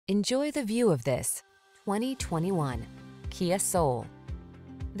Enjoy the view of this 2021 Kia Soul.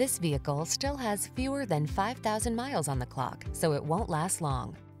 This vehicle still has fewer than 5,000 miles on the clock, so it won't last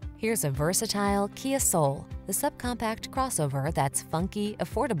long. Here's a versatile Kia Soul, the subcompact crossover that's funky,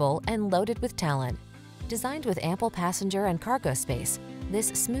 affordable, and loaded with talent. Designed with ample passenger and cargo space, this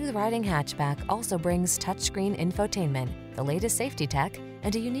smooth-riding hatchback also brings touchscreen infotainment, the latest safety tech,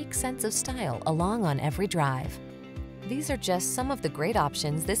 and a unique sense of style along on every drive. These are just some of the great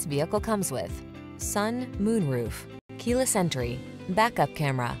options this vehicle comes with: sun moonroof, keyless entry, backup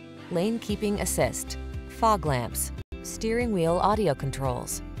camera, lane keeping assist, fog lamps, steering wheel audio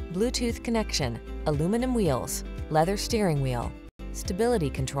controls, Bluetooth connection, aluminum wheels, leather steering wheel, stability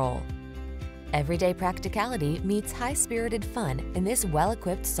control. Everyday practicality meets high-spirited fun in this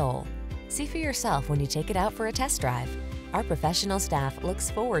well-equipped Soul. See for yourself when you take it out for a test drive. Our professional staff looks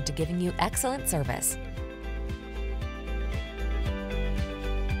forward to giving you excellent service.